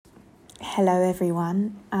Hello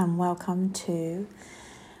everyone and welcome to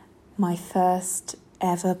my first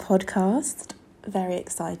ever podcast. Very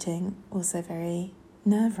exciting, also very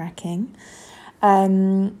nerve-wracking.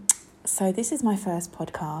 So this is my first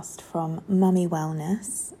podcast from Mummy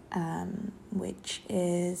Wellness, which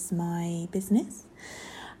is my business.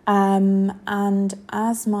 And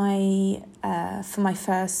as for my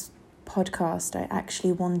first podcast, I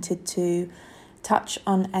actually wanted to touch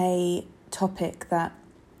on a topic that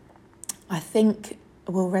I think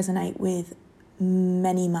will resonate with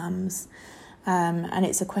many mums. And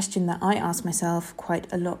it's a question that I ask myself quite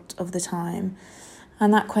a lot of the time.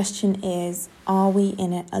 And that question is, are we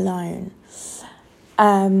in it alone?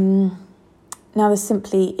 Now, there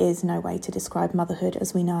simply is no way to describe motherhood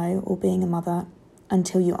as we know, or being a mother,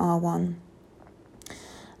 until you are one.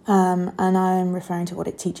 And I'm referring to what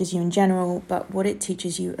it teaches you in general, but what it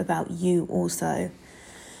teaches you about you also.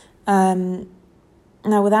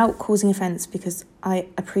 Now, without causing offence, because I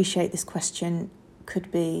appreciate this question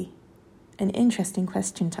could be an interesting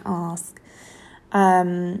question to ask,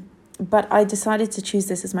 but I decided to choose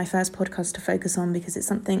this as my first podcast to focus on because it's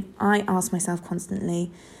something I ask myself constantly,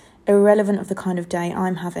 irrelevant of the kind of day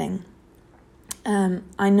I'm having.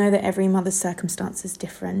 I know that every mother's circumstance is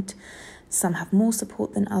different. Some have more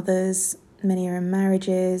support than others. Many are in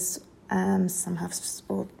marriages. Some have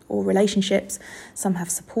or relationships. Some have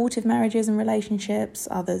supportive marriages and relationships.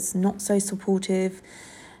 Others not so supportive.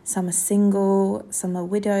 Some are single. Some are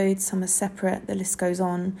widowed. Some are separate. The list goes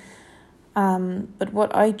on. But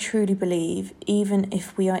what I truly believe, even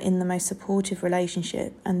if we are in the most supportive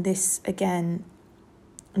relationship, and this again,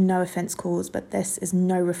 no offence caused, but this is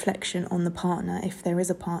no reflection on the partner if there is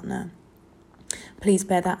a partner. Please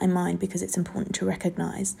bear that in mind because it's important to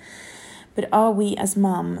recognise. But are we as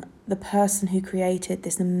mum, the person who created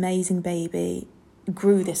this amazing baby,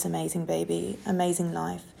 grew this amazing baby, amazing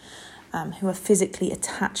life, who are physically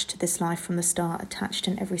attached to this life from the start, attached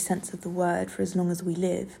in every sense of the word for as long as we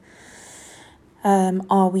live?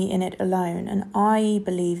 Are we in it alone? And I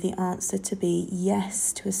believe the answer to be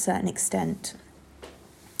yes to a certain extent.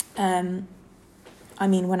 When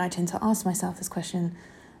I tend to ask myself this question,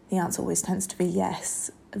 the answer always tends to be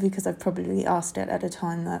yes, because I've probably asked it at a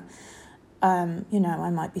time that I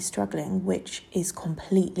might be struggling, which is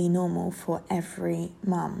completely normal for every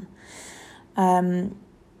mum.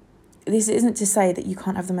 This isn't to say that you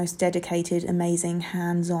can't have the most dedicated, amazing,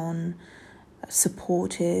 hands-on,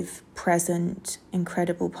 supportive, present,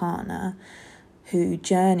 incredible partner who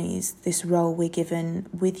journeys this role we're given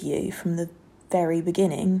with you from the very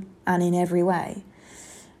beginning and in every way.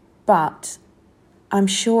 But I'm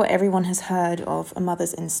sure everyone has heard of a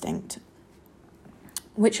mother's instinct,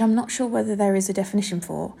 which I'm not sure whether there is a definition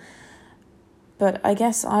for, but I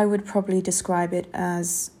guess I would probably describe it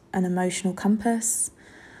as an emotional compass,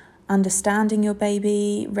 understanding your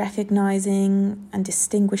baby, recognising and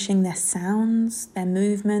distinguishing their sounds, their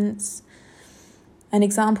movements. An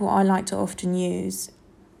example I like to often use,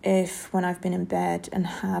 if when I've been in bed and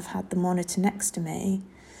have had the monitor next to me,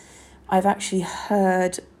 I've actually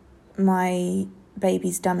heard my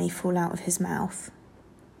baby's dummy fall out of his mouth,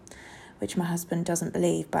 which my husband doesn't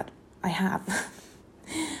believe, but I have.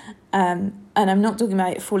 And I'm not talking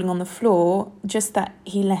about it falling on the floor, just that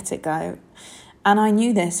he let it go. And I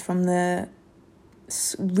knew this from the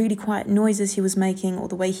really quiet noises he was making or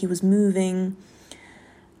the way he was moving.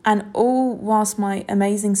 And all whilst my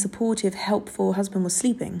amazing, supportive, helpful husband was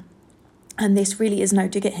sleeping. And this really is no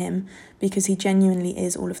dig at him, because he genuinely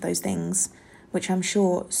is all of those things, which I'm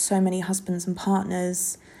sure so many husbands and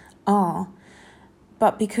partners are.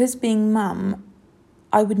 But because being mum,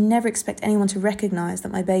 I would never expect anyone to recognise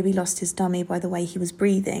that my baby lost his dummy by the way he was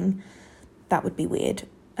breathing. That would be weird.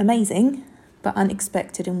 Amazing, but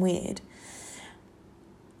unexpected and weird.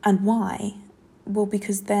 And why? Well,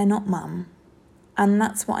 because they're not mum. And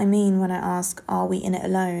that's what I mean when I ask, are we in it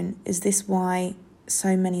alone? Is this why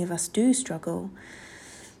so many of us do struggle?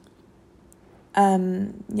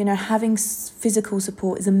 Having physical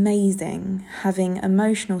support is amazing. Having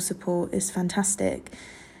emotional support is fantastic.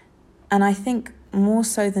 And I think more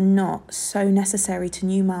so than not, so necessary to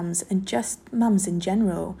new mums and just mums in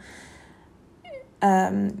general.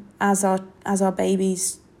 As our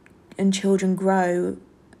babies and children grow,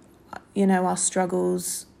 our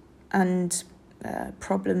struggles and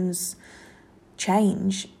problems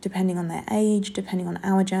change depending on their age, depending on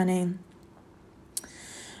our journey.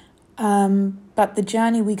 But the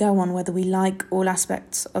journey we go on, whether we like all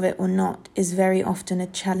aspects of it or not, is very often a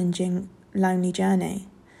challenging, lonely journey.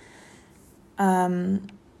 For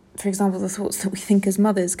example, the thoughts that we think as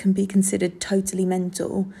mothers can be considered totally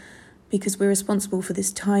mental, because we're responsible for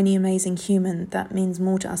this tiny, amazing human that means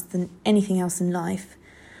more to us than anything else in life.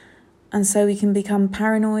 And so we can become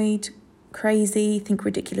paranoid, crazy, think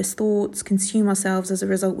ridiculous thoughts, consume ourselves as a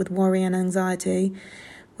result with worry and anxiety,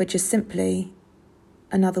 which is simply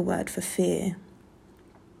another word for fear.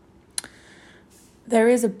 There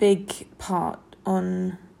is a big part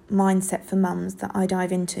on mindset for mums that I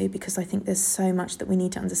dive into, because I think there's so much that we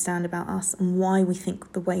need to understand about us and why we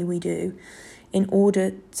think the way we do in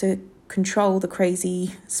order to control the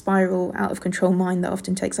crazy spiral, out of control mind that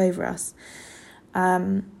often takes over us.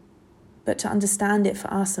 But to understand it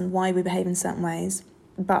for us and why we behave in certain ways,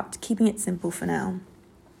 but keeping it simple for now.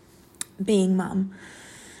 Being mum.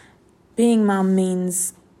 Being mum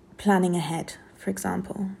means planning ahead, for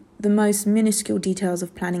example. The most minuscule details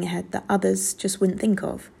of planning ahead that others just wouldn't think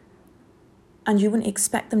of. And you wouldn't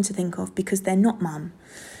expect them to think of because they're not mum.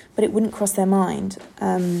 But it wouldn't cross their mind.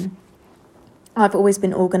 I've always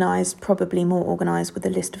been organised, probably more organised with a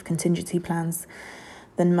list of contingency plans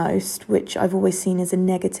than most, which I've always seen as a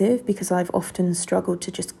negative because I've often struggled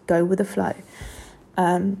to just go with the flow.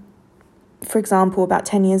 For example, about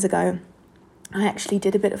 10 years ago, I actually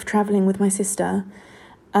did a bit of travelling with my sister,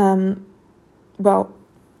 in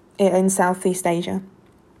Southeast Asia.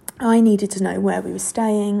 I needed to know where we were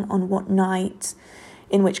staying, on what night,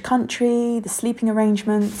 in which country, the sleeping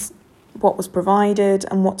arrangements, what was provided,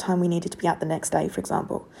 and what time we needed to be out the next day, for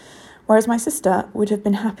example. Whereas my sister would have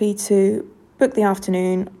been happy to book the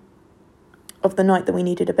afternoon of the night that we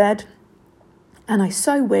needed a bed, and I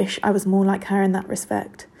so wish I was more like her in that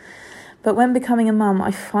respect. But when becoming a mum,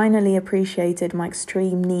 I finally appreciated my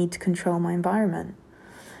extreme need to control my environment.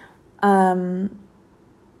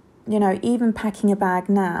 Even packing a bag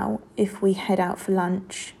now, if we head out for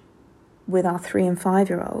lunch with our 3 and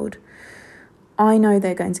 5-year-old, I know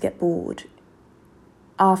they're going to get bored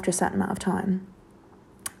after a certain amount of time.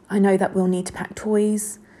 I know that we'll need to pack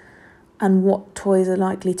toys and what toys are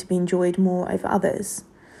likely to be enjoyed more over others.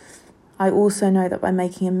 I also know that by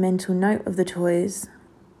making a mental note of the toys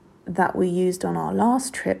that we used on our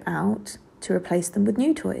last trip out, to replace them with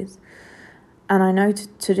new toys. And I know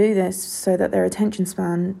to do this so that their attention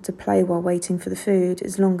span to play while waiting for the food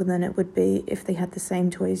is longer than it would be if they had the same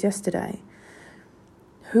toys yesterday.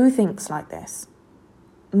 Who thinks like this?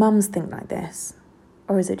 Mums think like this.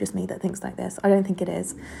 Or is it just me that thinks like this? I don't think it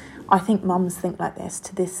is. I think mums think like this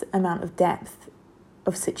to this amount of depth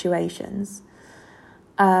of situations.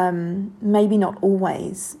 Maybe not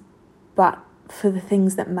always, but for the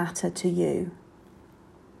things that matter to you.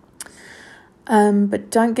 But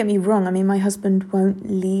don't get me wrong, I mean, my husband won't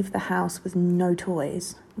leave the house with no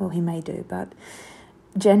toys. Well, he may do, but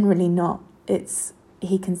generally not.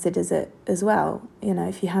 He considers it as well.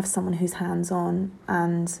 If you have someone who's hands-on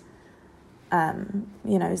and,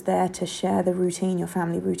 is there to share the routine, your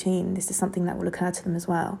family routine, this is something that will occur to them as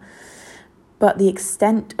well. But the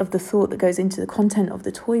extent of the thought that goes into the content of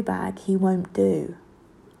the toy bag, he won't do.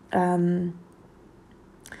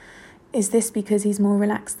 Is this because he's more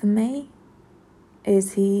relaxed than me?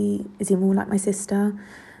 Is he more like my sister,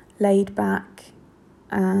 laid back,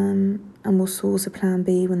 and will source a plan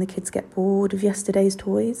B when the kids get bored of yesterday's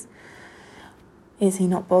toys? Is he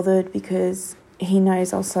not bothered because he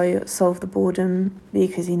knows I'll solve the boredom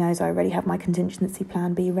because he knows I already have my contingency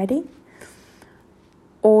plan B ready?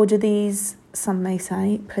 Or do these, some may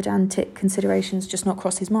say, pedantic considerations just not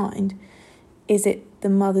cross his mind? Is it the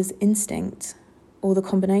mother's instinct or the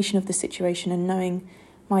combination of the situation and knowing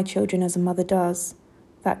my children as a mother does,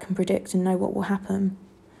 that can predict and know what will happen?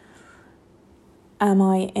 Am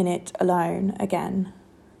I in it alone again?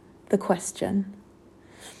 The question.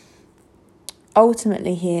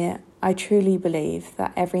 Ultimately here, I truly believe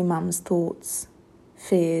that every mum's thoughts,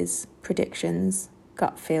 fears, predictions,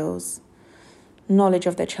 gut feels, knowledge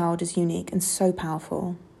of their child is unique and so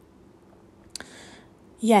powerful.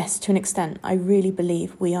 Yes, to an extent, I really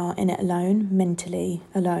believe we are in it alone, mentally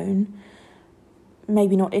alone.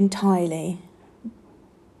 Maybe not entirely,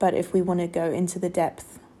 but if we want to go into the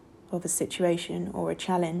depth of a situation or a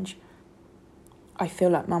challenge, I feel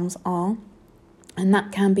like mums are, and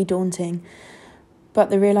that can be daunting. But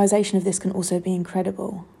the realisation of this can also be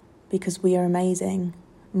incredible, because we are amazing.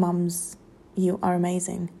 Mums, you are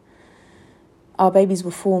amazing. Our babies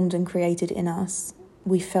were formed and created in us.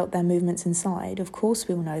 We felt their movements inside. Of course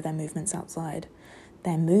we will know their movements outside.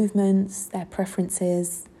 Their movements, their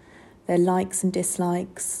preferences, their likes and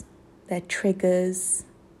dislikes, their triggers,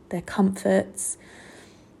 their comforts.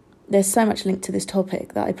 There's so much linked to this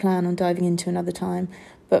topic that I plan on diving into another time.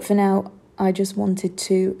 But for now, I just wanted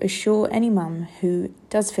to assure any mum who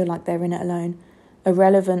does feel like they're in it alone,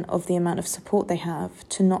 irrelevant of the amount of support they have,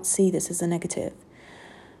 to not see this as a negative.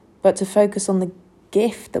 but to focus on the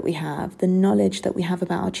gift that we have, the knowledge that we have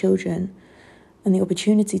about our children, and the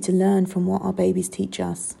opportunity to learn from what our babies teach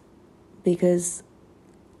us. Because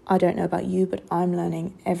I don't know about you, but I'm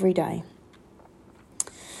learning every day.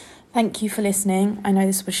 Thank you for listening. I know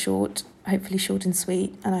this was short, hopefully short and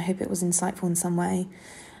sweet, and I hope it was insightful in some way.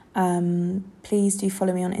 Please do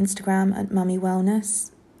follow me on Instagram at Mummy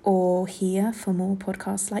Wellness, or here for more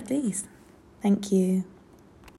podcasts like these. Thank you.